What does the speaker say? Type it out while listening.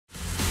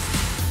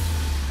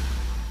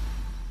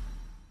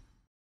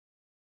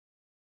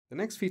The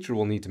next feature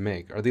we'll need to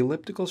make are the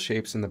elliptical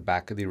shapes in the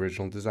back of the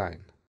original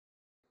design.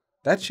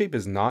 That shape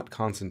is not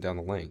constant down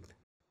the length,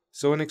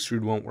 so an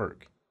extrude won't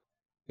work.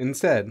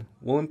 Instead,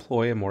 we'll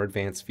employ a more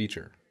advanced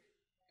feature.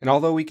 And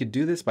although we could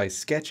do this by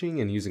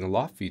sketching and using a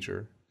loft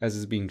feature, as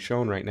is being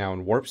shown right now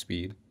in warp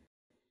speed,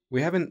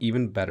 we have an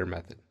even better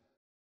method.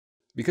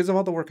 Because of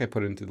all the work I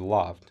put into the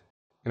loft,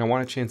 and I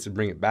want a chance to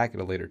bring it back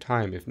at a later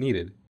time if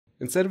needed,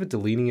 instead of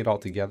deleting it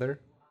altogether,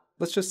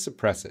 let's just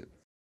suppress it.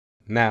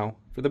 Now,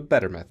 for the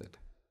better method,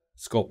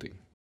 sculpting.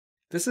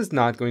 This is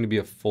not going to be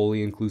a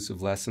fully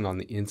inclusive lesson on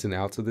the ins and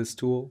outs of this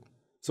tool,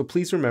 so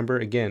please remember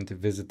again to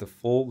visit the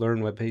full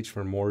Learn webpage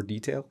for more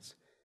details.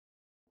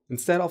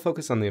 Instead, I'll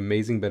focus on the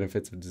amazing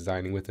benefits of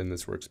designing within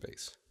this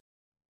workspace.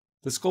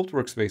 The Sculpt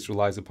Workspace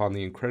relies upon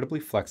the incredibly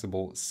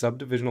flexible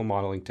subdivisional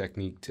modeling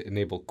technique to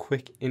enable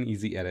quick and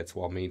easy edits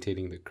while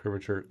maintaining the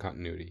curvature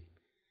continuity.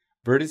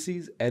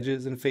 Vertices,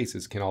 edges, and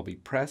faces can all be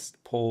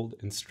pressed, pulled,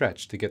 and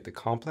stretched to get the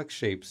complex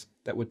shapes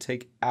that would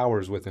take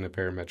hours within a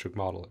parametric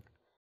modeler.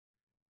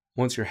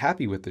 Once you're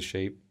happy with the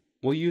shape,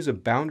 we'll use a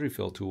boundary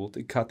fill tool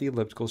to cut the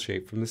elliptical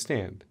shape from the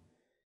stand.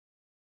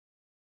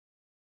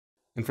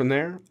 And from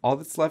there, all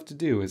that's left to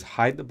do is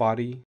hide the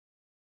body,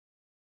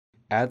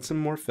 add some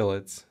more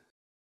fillets,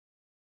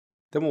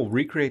 then we'll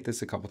recreate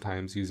this a couple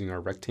times using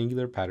our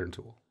rectangular pattern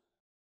tool.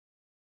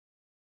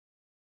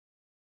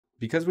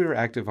 Because we were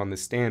active on the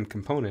stand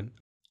component,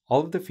 all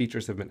of the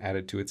features have been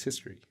added to its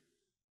history.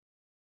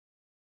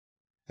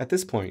 At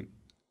this point,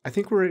 I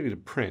think we're ready to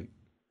print,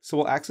 so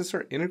we'll access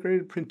our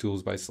integrated print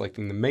tools by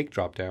selecting the Make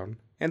dropdown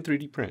and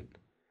 3D Print.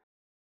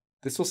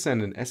 This will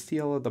send an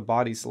STL of the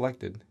body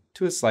selected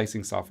to a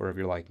slicing software of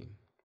your liking.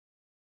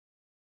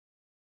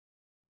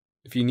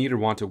 If you need or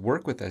want to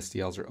work with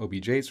STLs or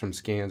OBJs from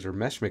Scans or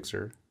Mesh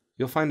Mixer,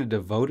 you'll find a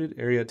devoted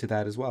area to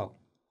that as well.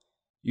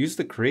 Use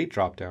the Create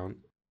dropdown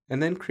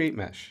and then Create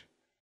Mesh.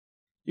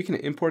 You can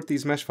import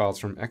these mesh files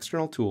from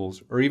external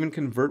tools or even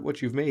convert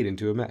what you've made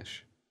into a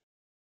mesh.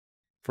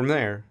 From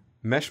there,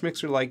 Mesh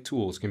Mixer-like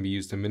tools can be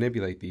used to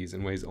manipulate these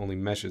in ways only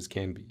meshes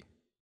can be.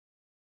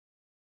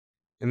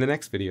 In the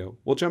next video,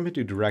 we'll jump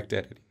into direct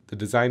editing, the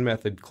design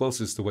method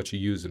closest to what you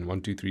use in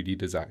 123D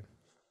design.